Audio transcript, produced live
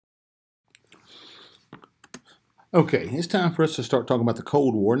Okay, it's time for us to start talking about the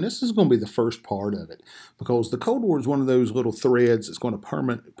Cold War, and this is going to be the first part of it because the Cold War is one of those little threads that's going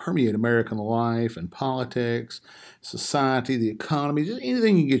to permeate American life and politics, society, the economy, just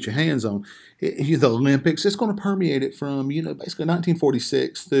anything you can get your hands on. The Olympics, it's going to permeate it from, basically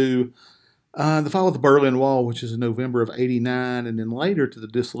 1946 through the fall of the Berlin Wall, which is in November of '89, and then later to the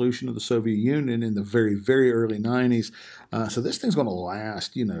dissolution of the Soviet Union in the very, very early '90s. So this thing's going to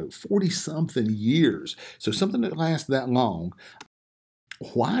last, 40 something years. So something that lasts that long,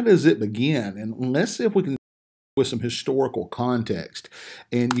 why does it begin? And let's see if we can with some historical context.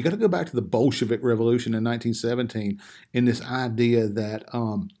 And you got to go back to the Bolshevik Revolution in 1917 and this idea that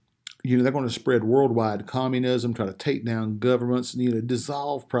they're going to spread worldwide communism, try to take down governments,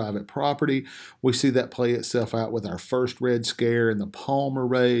 dissolve private property. We see that play itself out with our first Red Scare and the Palmer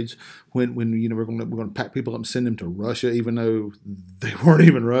raids, when we're going to pack people up and send them to Russia, even though they weren't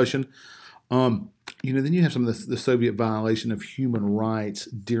even Russian. Then you have some of the Soviet violation of human rights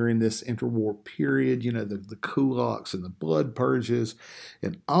during this interwar period, the kulaks and the blood purges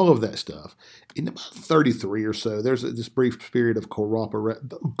and all of that stuff. In about 33 or so, there's this brief period of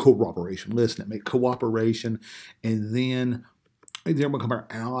cooperation, listen at me, cooperation, and then they're become our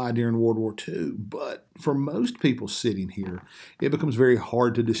ally during World War II. But for most people sitting here, it becomes very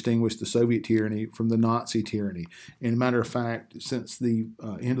hard to distinguish the Soviet tyranny from the Nazi tyranny. And a matter of fact, since the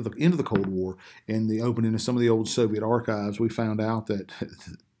end of the Cold War and the opening of some of the old Soviet archives, we found out that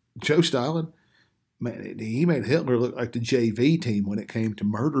Joe Stalin, man, he made Hitler look like the JV team when it came to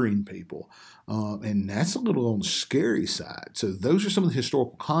murdering people. And that's a little on the scary side. So those are some of the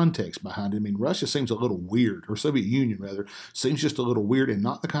historical context behind it. I mean, Russia seems a little weird, or Soviet Union, rather, seems just a little weird and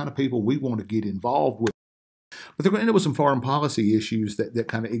not the kind of people we want to get involved with. But they're going to end up with some foreign policy issues that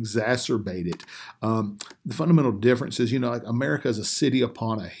kind of exacerbate it. The fundamental difference is, like America is a city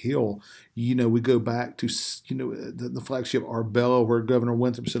upon a hill. We go back to, the flagship Arbella, where Governor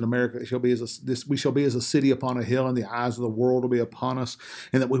Winthrop said, "America shall be we shall be as a city upon a hill, and the eyes of the world will be upon us,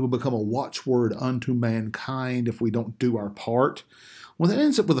 and that we will become a watchword unto mankind if we don't do our part." Well, that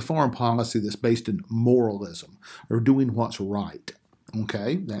ends up with a foreign policy that's based in moralism or doing what's right.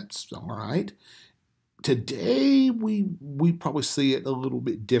 Okay, that's all right. Today, we probably see it a little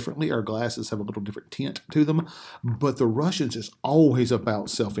bit differently. Our glasses have a little different tint to them. But the Russians is always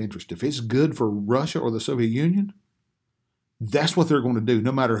about self-interest. If it's good for Russia or the Soviet Union, that's what they're going to do,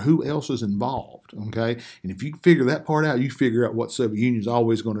 no matter who else is involved. Okay? And if you figure that part out, you figure out what Soviet Union is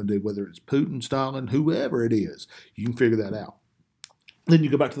always going to do, whether it's Putin, Stalin, whoever it is. You can figure that out. Then you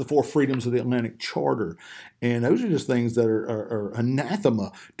go back to the four freedoms of the Atlantic Charter. And those are just things that are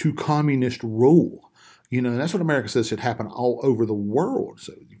anathema to communist rule. And that's what America says should happen all over the world.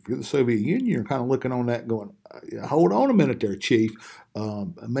 So if you're the Soviet Union, you're kind of looking on that going, hold on a minute there, Chief.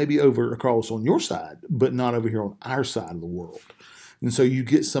 Maybe over across on your side, but not over here on our side of the world. And so you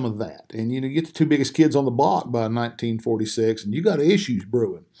get some of that. And, you get the two biggest kids on the block by 1946, and you got issues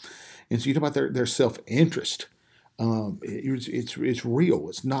brewing. And so you talk about their self-interest. It's real.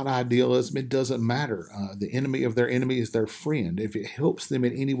 It's not idealism. It doesn't matter. The enemy of their enemy is their friend. If it helps them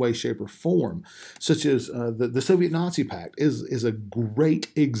in any way, shape, or form, such as the Soviet Nazi Pact is a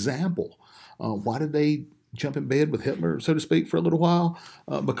great example. Why did they jump in bed with Hitler, so to speak, for a little while?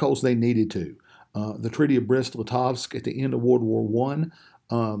 Because they needed to. The Treaty of Brest-Litovsk at the end of World War One.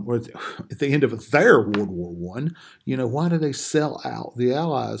 Or at the end of their World War One, why did they sell out the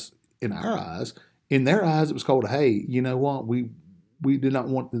Allies in our eyes? In their eyes, it was called, hey, you know what? We did not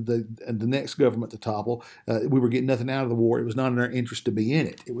want the next government to topple. We were getting nothing out of the war. It was not in our interest to be in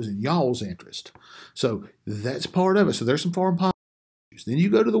it. It was in y'all's interest. So that's part of it. So there's some foreign policy issues. Then you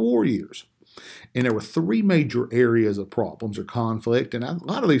go to the war years. And there were three major areas of problems or conflict. And a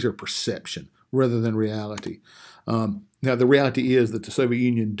lot of these are perception rather than reality. Now, the reality is that the Soviet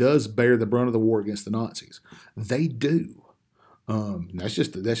Union does bear the brunt of the war against the Nazis. They do. That's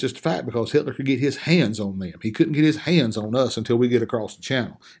just a fact, because Hitler could get his hands on them. He couldn't get his hands on us until we get across the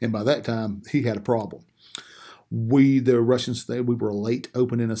channel. And by that time, he had a problem. The Russians, we were late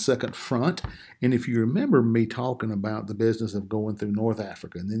opening a second front. And if you remember me talking about the business of going through North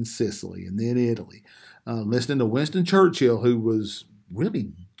Africa and then Sicily and then Italy, listening to Winston Churchill, who was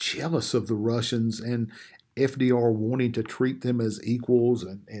really jealous of the Russians, and FDR wanting to treat them as equals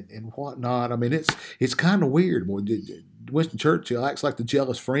and whatnot. I mean, it's kind of weird. Boy, Winston Churchill acts like the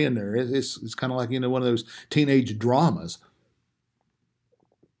jealous friend there. It's kind of like, one of those teenage dramas.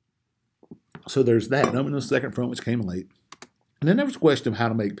 So there's that. Opening the second front, which came late. And then there was a question of how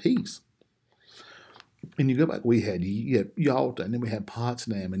to make peace. And you go back, we had Yalta, and then we had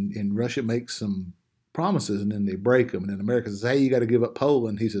Potsdam, and Russia makes some promises, and then they break them. And then America says, hey, you got to give up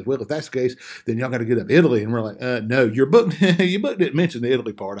Poland. He says, well, if that's the case, then y'all got to give up Italy. And we're like, no, your book didn't mention the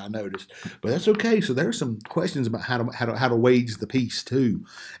Italy part, I noticed. But that's okay. So there's some questions about how to wage the peace, too.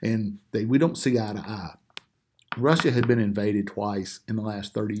 And we don't see eye to eye. Russia had been invaded twice in the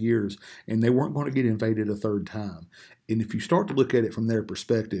last 30 years, and they weren't going to get invaded a third time. And if you start to look at it from their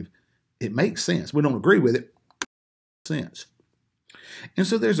perspective, it makes sense. We don't agree with it. Sense. And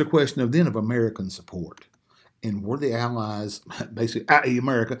so there's a question of American support. And were the Allies, basically, i.e.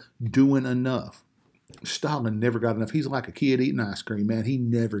 America, doing enough? Stalin never got enough. He's like a kid eating ice cream, man. He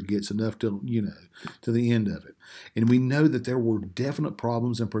never gets enough to the end of it. And we know that there were definite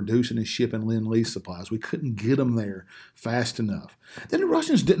problems in producing and shipping Lend-Lease supplies. We couldn't get them there fast enough. Then the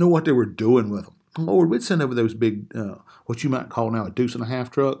Russians didn't know what they were doing with them. Lord, we'd send over those big, what you might call now a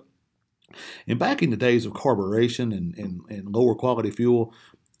deuce-and-a-half truck. And back in the days of carburation and lower quality fuel,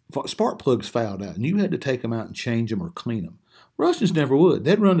 spark plugs fouled out, and you had to take them out and change them or clean them. Russians never would.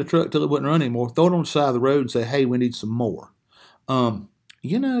 They'd run the truck till it wouldn't run anymore, throw it on the side of the road and say, hey, we need some more.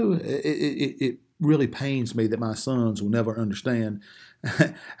 It really pains me that my sons will never understand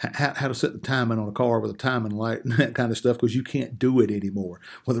how to set the timing on a car with a timing light and that kind of stuff, because you can't do it anymore.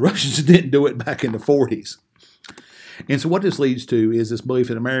 Well, the Russians didn't do it back in the 40s. And so what this leads to is this belief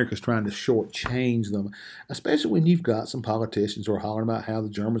that America is trying to shortchange them, especially when you've got some politicians who are hollering about how the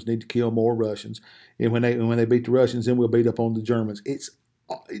Germans need to kill more Russians, and when they beat the Russians, then we'll beat up on the Germans. It's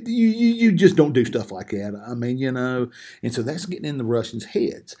you just don't do stuff like that. I mean, and so that's getting in the Russians'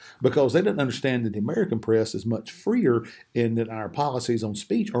 heads, because they don't understand that the American press is much freer and that our policies on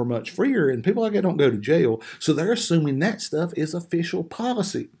speech are much freer, and people like that don't go to jail. So they're assuming that stuff is official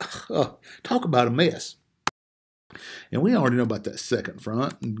policy. Talk about a mess. And we already know about that second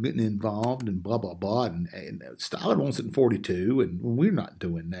front and getting involved and blah, blah, blah. And Stalin wants it in 42, and we're not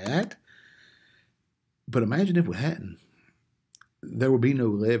doing that. But imagine if we hadn't. There would be no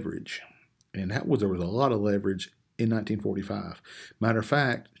leverage. And there was a lot of leverage in 1945. Matter of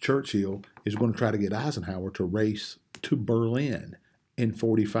fact, Churchill is going to try to get Eisenhower to race to Berlin in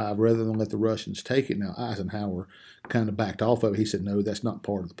 45 rather than let the Russians take it. Now, Eisenhower kind of backed off of it. He said, no, that's not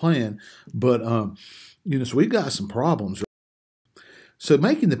part of the plan. But, so we've got some problems. So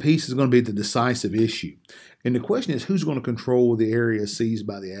making the peace is going to be the decisive issue. And the question is, who's going to control the area seized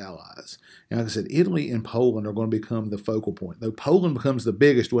by the Allies? And like I said, Italy and Poland are going to become the focal point. Though Poland becomes the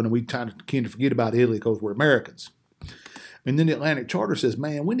biggest one, and we tend to forget about Italy because we're Americans. And then the Atlantic Charter says,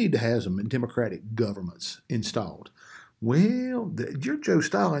 man, we need to have some democratic governments installed. Well, you're Joe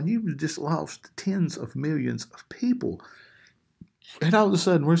Stalin. You've just lost tens of millions of people. And all of a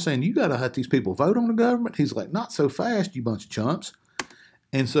sudden, we're saying, you got to let these people vote on the government? He's like, not so fast, you bunch of chumps.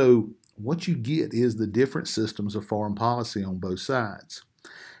 And so what you get is the different systems of foreign policy on both sides.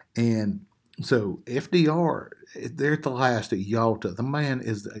 And so FDR, they're at the last at Yalta. The man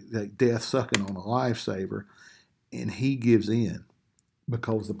is like death sucking on a lifesaver, and he gives in.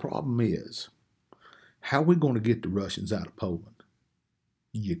 Because the problem is, how are we going to get the Russians out of Poland?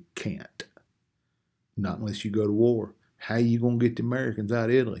 You can't. Not unless you go to war. How are you going to get the Americans out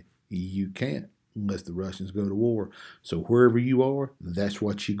of Italy? You can't unless the Russians go to war. So wherever you are, that's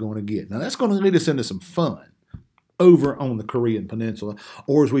what you're going to get. Now, that's going to lead us into some fun over on the Korean Peninsula,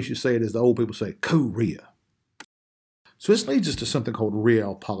 or as we should say it, as the old people say, Korea. So this leads us to something called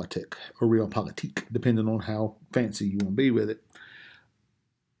realpolitik, or realpolitik, depending on how fancy you want to be with it.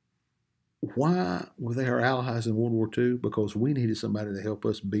 Why were they our allies in World War II? Because we needed somebody to help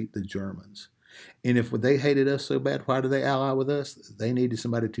us beat the Germans. And if they hated us so bad, why did they ally with us? They needed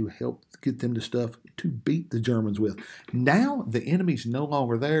somebody to help get them the stuff to beat the Germans with. Now the enemy's no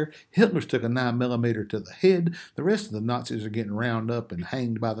longer there. Hitler's took a 9mm to the head. The rest of the Nazis are getting rounded up and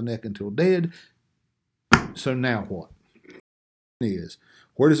hanged by the neck until dead. So now what?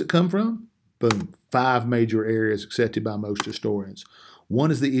 Where does it come from? Boom. 5 major areas accepted by most historians.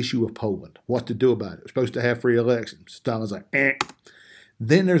 One is the issue of Poland. What to do about it? We're supposed to have free elections. Stalin's like, eh.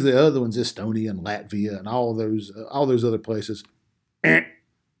 Then there's the other ones, Estonia and Latvia and all those other places.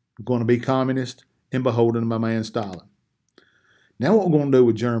 Going to be communist and beholden to my man Stalin. Now what we're going to do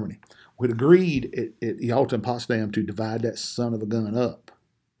with Germany? We'd agreed at Yalta and Potsdam to divide that son of a gun up.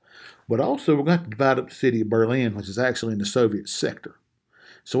 But also we're going to divide up the city of Berlin, which is actually in the Soviet sector.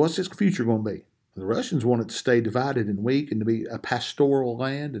 So what's this future going to be? The Russians want it to stay divided and weak and to be a pastoral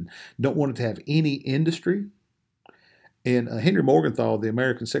land and don't want it to have any industry. And Henry Morgenthau, the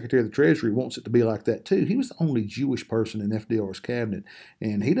American Secretary of the Treasury, wants it to be like that too. He was the only Jewish person in FDR's cabinet,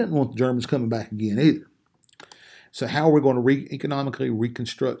 and he doesn't want the Germans coming back again either. So how are we going to economically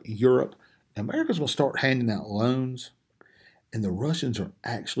reconstruct Europe? America's going to start handing out loans, and the Russians are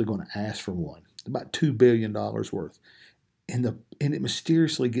actually going to ask for one. about $2 billion worth. And it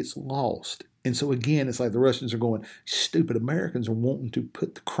mysteriously gets lost. And so again, it's like the Russians are going, stupid Americans are wanting to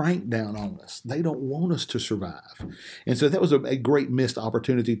put the crank down on us. They don't want us to survive. And so that was a great missed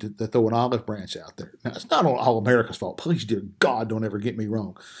opportunity to throw an olive branch out there. Now, it's not all America's fault. Please, dear God, don't ever get me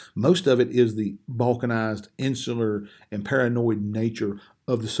wrong. Most of it is the balkanized, insular, and paranoid nature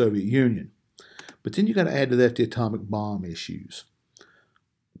of the Soviet Union. But then you got to add to that the atomic bomb issues.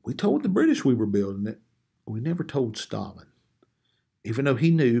 We told the British we were building it. We never told Stalin. Even though he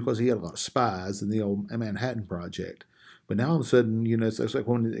knew, because he had a lot of spies in the old Manhattan Project. But now all of a sudden, it's like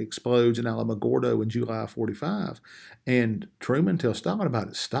when it explodes in Alamogordo in July 45, and Truman tells Stalin about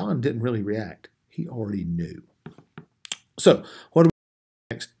it. Stalin didn't really react. He already knew. So what do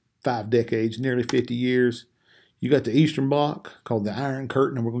we do next 5 decades, nearly 50 years? You got the Eastern Bloc, called the Iron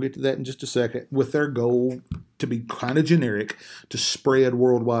Curtain, and we're going to get to that in just a second, with their goal to be kind of generic, to spread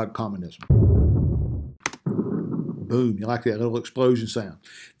worldwide communism. Boom, you like that little explosion sound.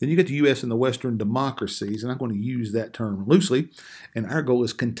 Then you get the U.S. and the Western democracies, and I'm going to use that term loosely, and our goal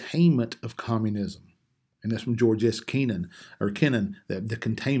is containment of communism. And that's from George S. Kennan, the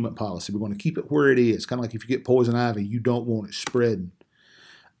containment policy. We're going to keep it where it is. Kind of like if you get poison ivy, you don't want it spreading.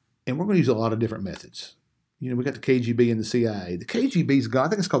 And we're going to use a lot of different methods. We got the KGB and the CIA. The KGB's got, I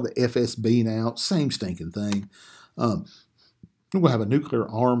think it's called the FSB now, same stinking thing. We're going to have a nuclear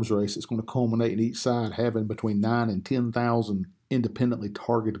arms race that's going to culminate in each side having between 9,000 and 10,000 independently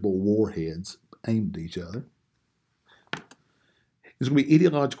targetable warheads aimed at each other. There's going to be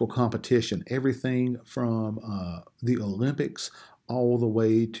ideological competition, everything from the Olympics all the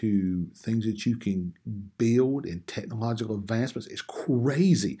way to things that you can build and technological advancements. It's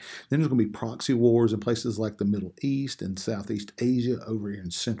crazy. Then there's going to be proxy wars in places like the Middle East and Southeast Asia, over here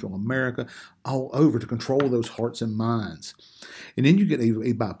in Central America, all over to control those hearts and minds. And then you get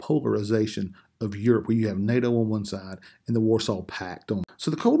a bipolarization of Europe, where you have NATO on one side and the Warsaw Pact on.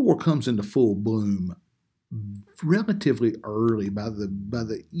 So the Cold War comes into full bloom relatively early, by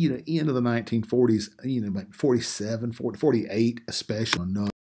the end of the 1940s, about 47, 48 especially.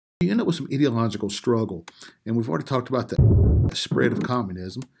 You end up with some ideological struggle, and we've already talked about the spread of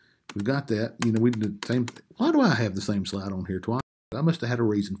communism. We've got that. We did the same. Why do I have the same slide on here twice? I must have had a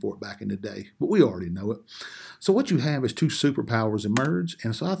reason for it back in the day, but we already know it. So what you have is two superpowers emerge,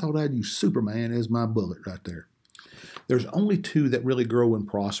 and so I thought I'd use Superman as my bullet right there. There's only two that really grow and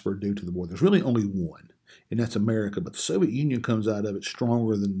prosper due to the war. There's really only one, and that's America. But the Soviet Union comes out of it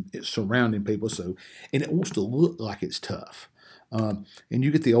stronger than its surrounding people, and it wants to look like it's tough. And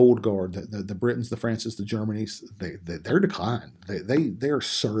you get the old guard, the Britons, the Frances, the Germanys. They're declined. They're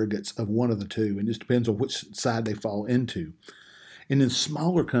surrogates of one of the two, and it just depends on which side they fall into. And in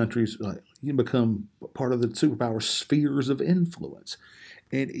smaller countries, you become part of the superpower spheres of influence.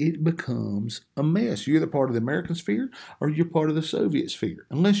 And it becomes a mess. You're either part of the American sphere or you're part of the Soviet sphere.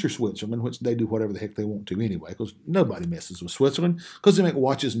 Unless you're Switzerland, which they do whatever the heck they want to anyway, because nobody messes with Switzerland, because they make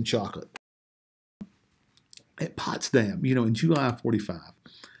watches and chocolate. At Potsdam, in July 45,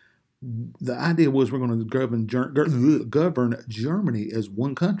 the idea was we're going to govern Germany as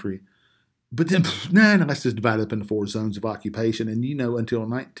one country. But then, let's just divide it up into 4 zones of occupation. And until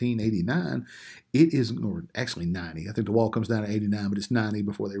 1989, it is, or actually 90. I think the wall comes down at 89, but it's 90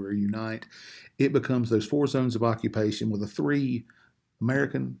 before they reunite. It becomes those 4 zones of occupation with the 3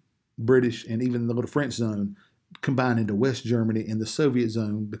 American, British, and even the little French zone combined into West Germany, and the Soviet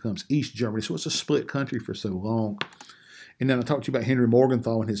zone becomes East Germany. So it's a split country for so long. And then I talked to you about Henry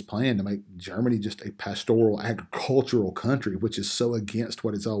Morgenthau and his plan to make Germany just a pastoral, agricultural country, which is so against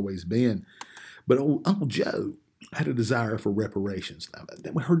what it's always been. But Uncle Joe had a desire for reparations.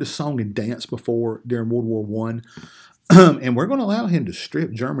 We heard the song and dance before during World War I. And we're going to allow him to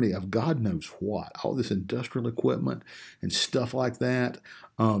strip Germany of God knows what, all this industrial equipment and stuff like that.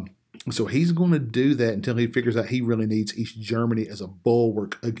 So he's going to do that until he figures out he really needs East Germany as a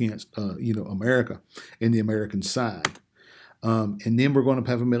bulwark against, America and the American side. And then we're going to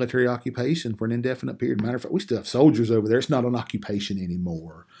have a military occupation for an indefinite period. Matter of fact, we still have soldiers over there. It's not an occupation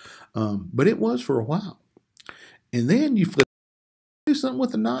anymore. But it was for a while. And then you do something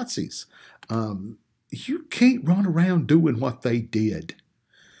with the Nazis. You can't run around doing what they did.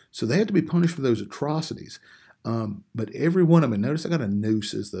 So they had to be punished for those atrocities. But every one of them, notice I got a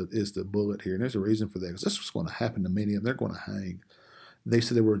noose as the bullet here. And there's a reason for that, because that's what's going to happen to many of them. They're going to hang. They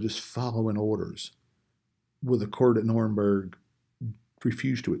said they were just following orders. Well, the court at Nuremberg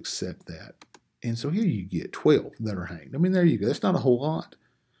refused to accept that. And so here you get 12 that are hanged. I mean, there you go. That's not a whole lot,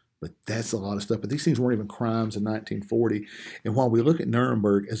 but that's a lot of stuff. But these things weren't even crimes in 1940. And while we look at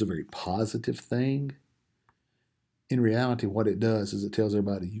Nuremberg as a very positive thing, in reality, what it does is it tells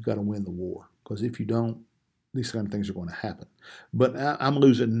everybody, you got to win the war. because if you don't, these kind of things are going to happen. But I'm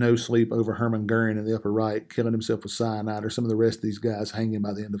losing no sleep over Hermann Goering in the upper right, killing himself with cyanide, or some of the rest of these guys hanging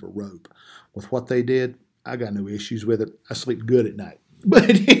by the end of a rope. With what they did, I got no issues with it. I sleep good at night. But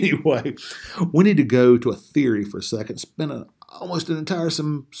anyway, we need to go to a theory for a second. Spend almost an entire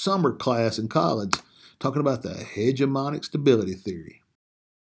summer class in college talking about the hegemonic stability theory.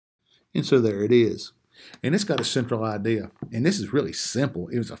 And so there it is. And it's got a central idea. And this is really simple.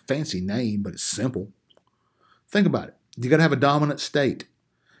 It was a fancy name, but it's simple. Think about it. You got to have a dominant state.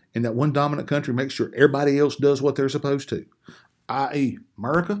 And that one dominant country makes sure everybody else does what they're supposed to, i.e.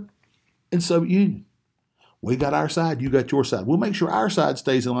 America and Soviet Union. We got our side, you got your side. We'll make sure our side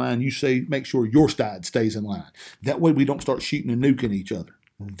stays in line. You say make sure your side stays in line. That way we don't start shooting and nuking each other.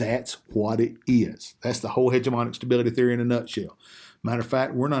 That's what it is. That's the whole hegemonic stability theory in a nutshell. Matter of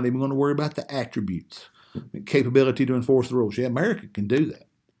fact, we're not even going to worry about the attributes. Capability to enforce the rules. Yeah, America can do that.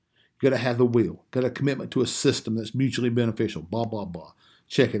 You got to have the will. Got a commitment to a system that's mutually beneficial. Blah, blah, blah.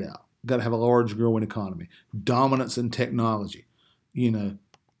 Check it out. Got to have a large growing economy. Dominance in technology.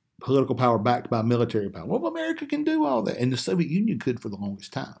 Political power backed by military power. Well, America can do all that. And the Soviet Union could for the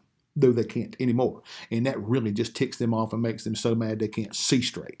longest time, though they can't anymore. And that really just ticks them off and makes them so mad they can't see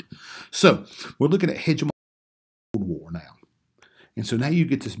straight. So we're looking at hegemonic Cold War now. And so now you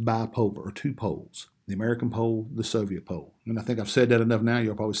get this bipolar, or two poles. The American pole, the Soviet pole. And I think I've said that enough now,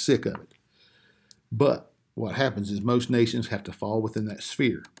 you're probably sick of it. But what happens is most nations have to fall within that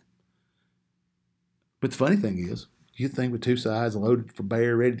sphere. But the funny thing is, you think with two sides loaded for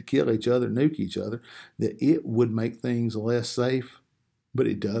bear, ready to kill each other, nuke each other, that it would make things less safe. But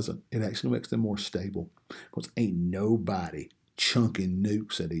it doesn't. It actually makes them more stable. Because ain't nobody chunking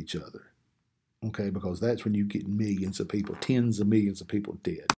nukes at each other. Okay, because that's when you get millions of people, tens of millions of people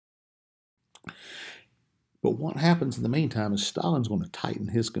dead. But what happens in the meantime is Stalin's going to tighten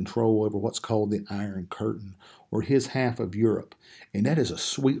his control over what's called the Iron Curtain, or his half of Europe. And that is a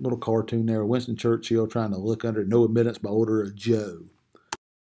sweet little cartoon there. Winston Churchill trying to look under it, no admittance by order of Joe.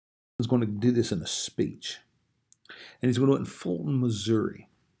 He's going to do this in a speech. And he's going to do it in Fulton, Missouri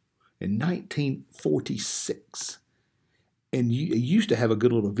in 1946. And you used to have a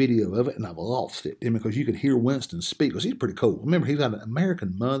good little video of it, and I've lost it. And because you could hear Winston speak, because he's pretty cool. Remember, he's got an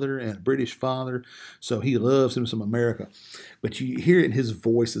American mother and a British father, so he loves him some America. But you hear it in his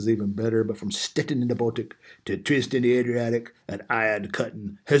voice is even better. But from Stettin in the Baltic to Trieste in the Adriatic, an iron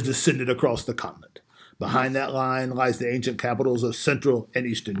curtain has descended across the continent. Behind that line lies the ancient capitals of Central and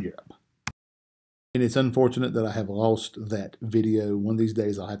Eastern Europe. And it's unfortunate that I have lost that video. One of these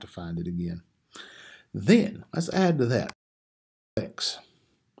days I'll have to find it again. Then, let's add to that.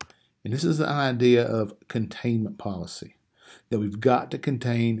 And this is the idea of containment policy, that we've got to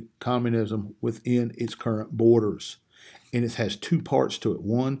contain communism within its current borders. And it has two parts to it.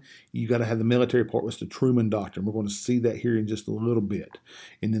 One, you got to have the military part, was the Truman Doctrine. We're going to see that here in just a little bit.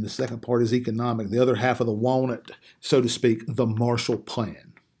 And then the second part is economic. The other half of the walnut, so to speak, the Marshall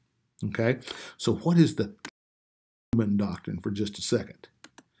Plan. Okay? So what is the Truman Doctrine for just a second?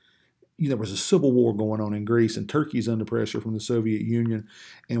 There was a civil war going on in Greece, and Turkey's under pressure from the Soviet Union.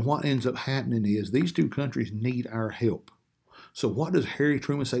 And what ends up happening is these two countries need our help. So what does Harry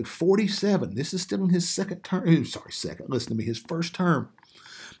Truman say? 47. This is still in his second term. Listen to me. His first term.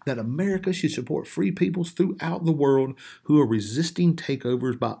 That America should support free peoples throughout the world who are resisting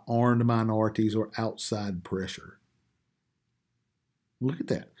takeovers by armed minorities or outside pressure. Look at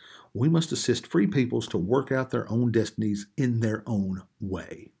that. We must assist free peoples to work out their own destinies in their own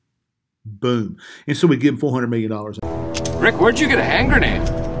way. Boom. And so we give him $400 million. Rick, where'd you get a hand grenade?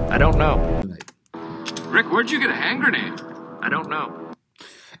 I don't know. Rick, where'd you get a hand grenade? I don't know.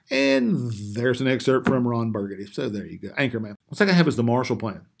 And there's an excerpt from Ron Burgundy. So there you go. Anchorman. The second half is the Marshall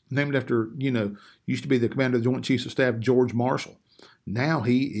Plan, named after, used to be the commander of the Joint Chiefs of Staff, George Marshall. Now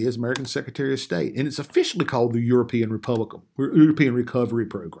he is American Secretary of State, and it's officially called the European Recovery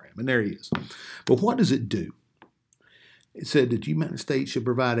Program. And there he is. But what does it do? It said that the United States should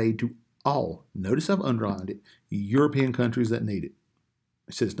provide aid to all, notice I've underlined it, European countries that need it.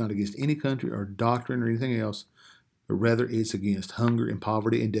 It says it's not against any country or doctrine or anything else, but rather it's against hunger and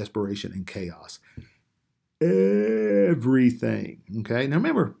poverty and desperation and chaos. Everything. Okay? Now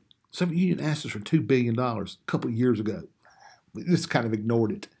remember, the Soviet Union asked us for $2 billion a couple of years ago. We just kind of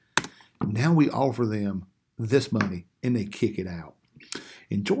ignored it. Now we offer them this money, and they kick it out.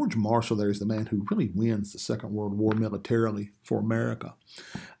 And George Marshall there is the man who really wins the Second World War militarily for America.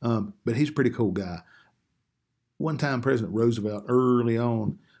 But he's a pretty cool guy. One time, President Roosevelt, early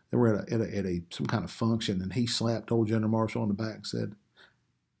on, they were at some kind of function, and he slapped old General Marshall on the back and said,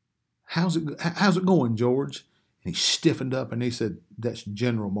 How's it going, George? And he stiffened up and he said, "That's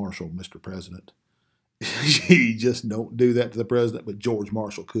General Marshall, Mr. President." You just don't do that to the president, but George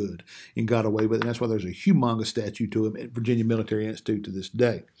Marshall could and got away with it. And that's why there's a humongous statue to him at Virginia Military Institute to this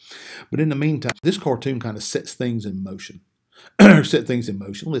day. But in the meantime, this cartoon kind of sets things in motion. Set things in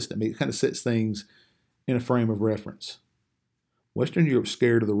motion. Listen to me. It kind of sets things in a frame of reference. Western Europe's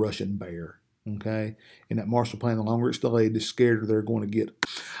scared of the Russian bear. Okay? And that Marshall Plan, the longer it's delayed, the scared they're going to get.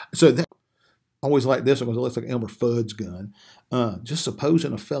 So that I always like this one because it looks like Elmer Fudd's gun. Just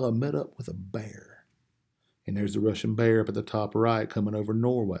supposing a fella met up with a bear. And there's the Russian bear up at the top right coming over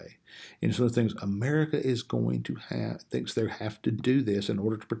Norway. And so the things America is going to thinks they have to do this in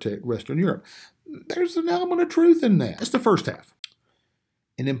order to protect Western Europe. There's an element of truth in that. That's the first half.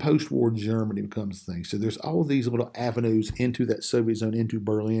 And then post-war Germany becomes the thing. So there's all these little avenues into that Soviet zone, into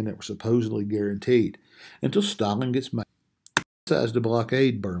Berlin, that were supposedly guaranteed until Stalin gets mad. He decides to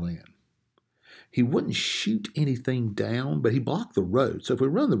blockade Berlin. He wouldn't shoot anything down, but he blocked the road. So if we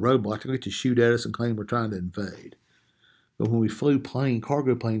run the roadblock, they're going to shoot at us and claim we're trying to invade. But when we flew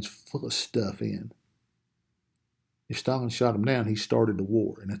cargo planes full of stuff in, if Stalin shot them down, he started the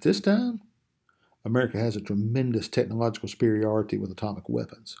war. And at this time, America has a tremendous technological superiority with atomic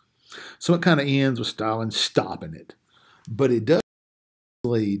weapons. So it kind of ends with Stalin stopping it. But it does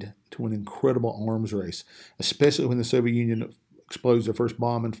lead to an incredible arms race, especially when the Soviet Union explodes their first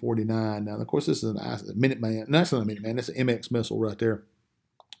bomb in 1949. Now, of course, this is a Minuteman. No, that's not a Minuteman. That's an MX missile right there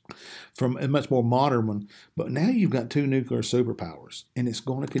from a much more modern one. But now you've got two nuclear superpowers, and it's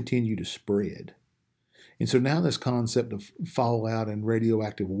going to continue to spread. And so now this concept of fallout and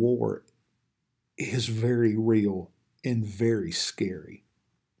radioactive war is very real and very scary.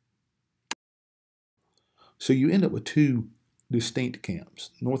 So you end up with two distinct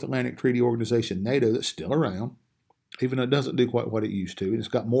camps. North Atlantic Treaty Organization, NATO, that's still around, even though it doesn't do quite what it used to. It's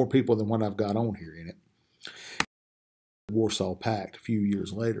got more people than what I've got on here in it. Warsaw Pact a few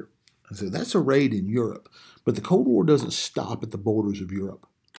years later. And so that's a raid in Europe. But the Cold War doesn't stop at the borders of Europe.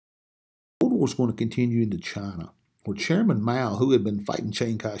 The Cold War is going to continue into China, where Chairman Mao, who had been fighting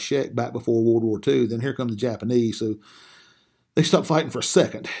Chiang Kai-shek back before World War II, then here come the Japanese. So they stop fighting for a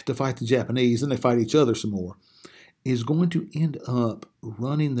second to fight the Japanese, then they fight each other some more, is going to end up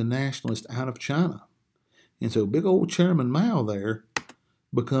running the nationalists out of China. And so big old Chairman Mao there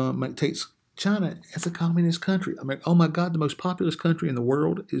takes China as a communist country. I mean, oh my God, the most populous country in the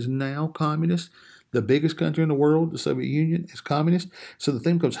world is now communist. The biggest country in the world, the Soviet Union, is communist. So the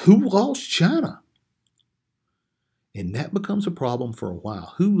thing becomes, who lost China? And that becomes a problem for a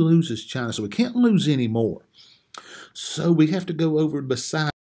while. Who loses China? So we can't lose any more. So we have to go over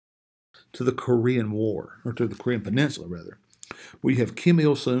beside to the Korean War, or to the Korean Peninsula, rather. We have Kim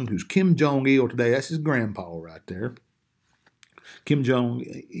Il-sung, who's Kim Jong-il today. That's his grandpa right there. Kim Il-sung,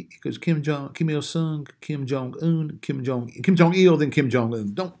 Kim Jong-un, Kim Jong-il, then Kim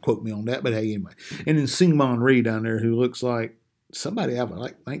Jong-un. Don't quote me on that, but hey, anyway. And then Syngman Rhee down there, who looks like somebody out of a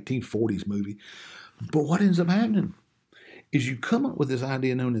 1940s movie. But what ends up happening is you come up with this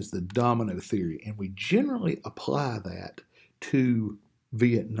idea known as the domino theory, and we generally apply that to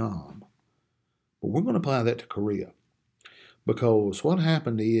Vietnam. But we're going to apply that to Korea. Because what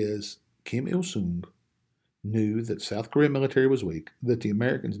happened is Kim Il-sung knew that South Korean military was weak, that the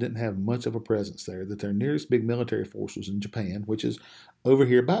Americans didn't have much of a presence there, that their nearest big military force was in Japan, which is over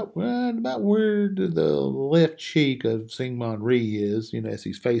here about where the left cheek of Syngman Rhee is, as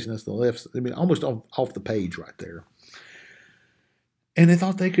he's facing us, the left, almost off the page right there. And they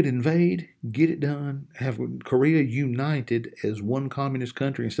thought they could invade, get it done, have Korea united as one communist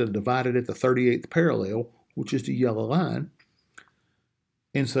country instead of divided at the 38th parallel, which is the yellow line.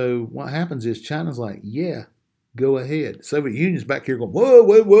 And so what happens is China's like, yeah, go ahead. The Soviet Union's back here going, whoa,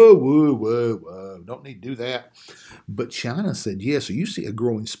 whoa, whoa, whoa, whoa, whoa. Don't need to do that. But China said, yeah, so you see a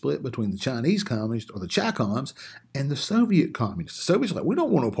growing split between the Chinese communists, or the Chi-coms, and the Soviet communists. The Soviets are like, we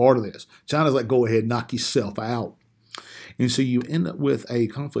don't want no part of this. China's like, go ahead, knock yourself out. And so you end up with a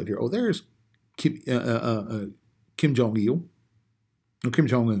conflict here. Oh, there's Kim Jong-il, or Kim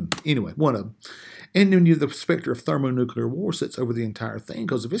Jong-un. Anyway, one of them. And then the specter of thermonuclear war sits over the entire thing,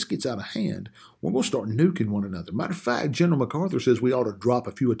 because if this gets out of hand, we're going to start nuking one another. Matter of fact, General MacArthur says we ought to drop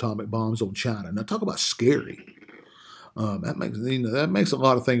a few atomic bombs on China. Now, talk about scary. That makes a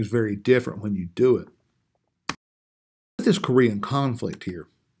lot of things very different when you do it. With this Korean conflict here,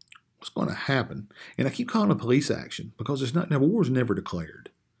 what's going to happen? And I keep calling it police action because war is never declared.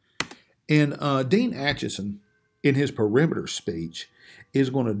 And Dean Acheson in his perimeter speech, is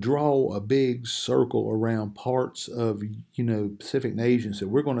going to draw a big circle around parts of, Pacific nations. So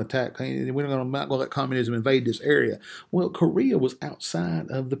we're going to attack, we're not going to let communism invade this area. Well, Korea was outside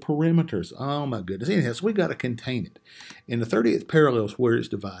of the perimeters. Oh my goodness. Anyhow, so we got to contain it. And the 38th parallel is where it's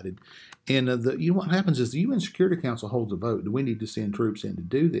divided. And what happens is the UN Security Council holds a vote. Do we need to send troops in to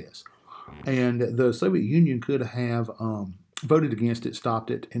do this? And the Soviet Union could have voted against it,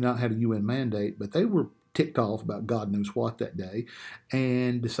 stopped it, and not had a UN mandate, but they were ticked off about God knows what that day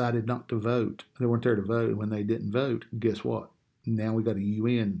and decided not to vote. They weren't there to vote. When they didn't vote, guess what? Now we got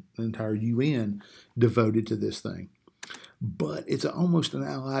an entire UN devoted to this thing. But it's almost an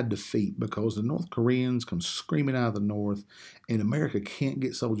allied defeat because the North Koreans come screaming out of the north, and America can't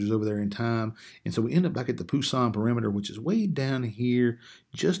get soldiers over there in time. And so we end up back at the Pusan perimeter, which is way down here,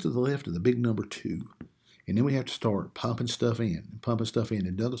 just to the left of the big number 2. And then we have to start pumping stuff in.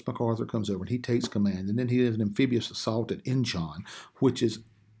 And Douglas MacArthur comes over and he takes command. And then he has an amphibious assault at Incheon, which is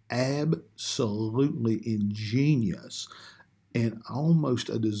absolutely ingenious and almost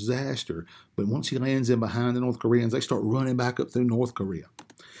a disaster. But once he lands in behind the North Koreans, they start running back up through North Korea.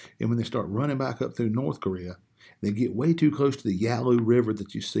 And when they start running back up through North Korea, they get way too close to the Yalu River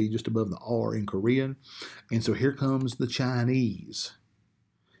that you see just above the R in Korean. And so here comes the Chinese.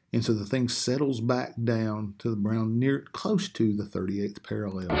 And so the thing settles back down to the ground close to the 38th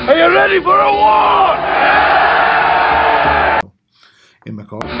parallel. Are you ready for a war? And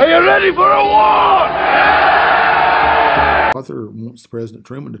MacArthur, Are you ready for a war? MacArthur wants President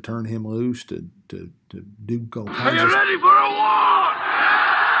Truman to turn him loose to do all Are kinds you of. ready for a war?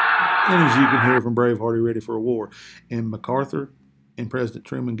 And as you can hear from Braveheart, he's ready for a war. And MacArthur and President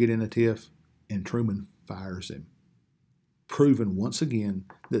Truman get in a tiff, and Truman fires him, proving once again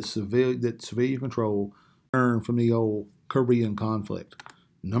that civilian control earned from the old Korean conflict.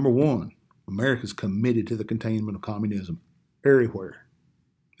 Number 1, America's committed to the containment of communism everywhere.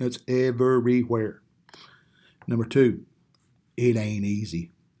 That's everywhere. Number 2, it ain't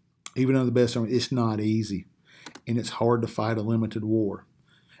easy. Even under the best army, it's not easy. And it's hard to fight a limited war.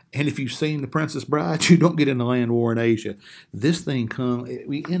 And if you've seen The Princess Bride, you don't get in the land war in Asia. This thing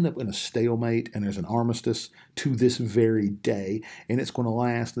we end up in a stalemate, and there's an armistice to this very day, and it's going to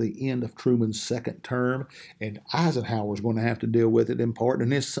last to the end of Truman's second term, and Eisenhower's going to have to deal with it in part,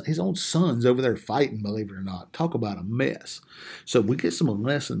 and his own son's over there fighting, believe it or not. Talk about a mess. So we get some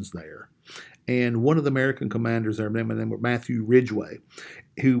lessons there. And one of the American commanders there, named Matthew Ridgway,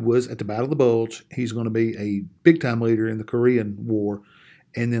 who was at the Battle of the Bulge, he's going to be a big-time leader in the Korean War.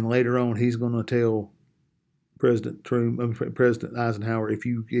 And then later on, he's going to tell President Eisenhower, if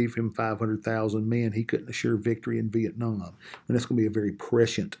you gave him 500,000 men, he couldn't assure victory in Vietnam. And that's going to be a very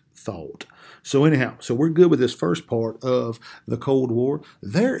prescient thought. So anyhow, we're good with this first part of the Cold War.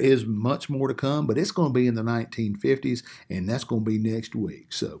 There is much more to come, but it's going to be in the 1950s, and that's going to be next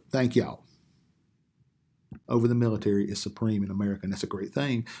week. So thank y'all. Over the military is supreme in America, and that's a great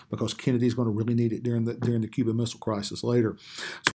thing because Kennedy's going to really need it during the Cuban Missile Crisis later.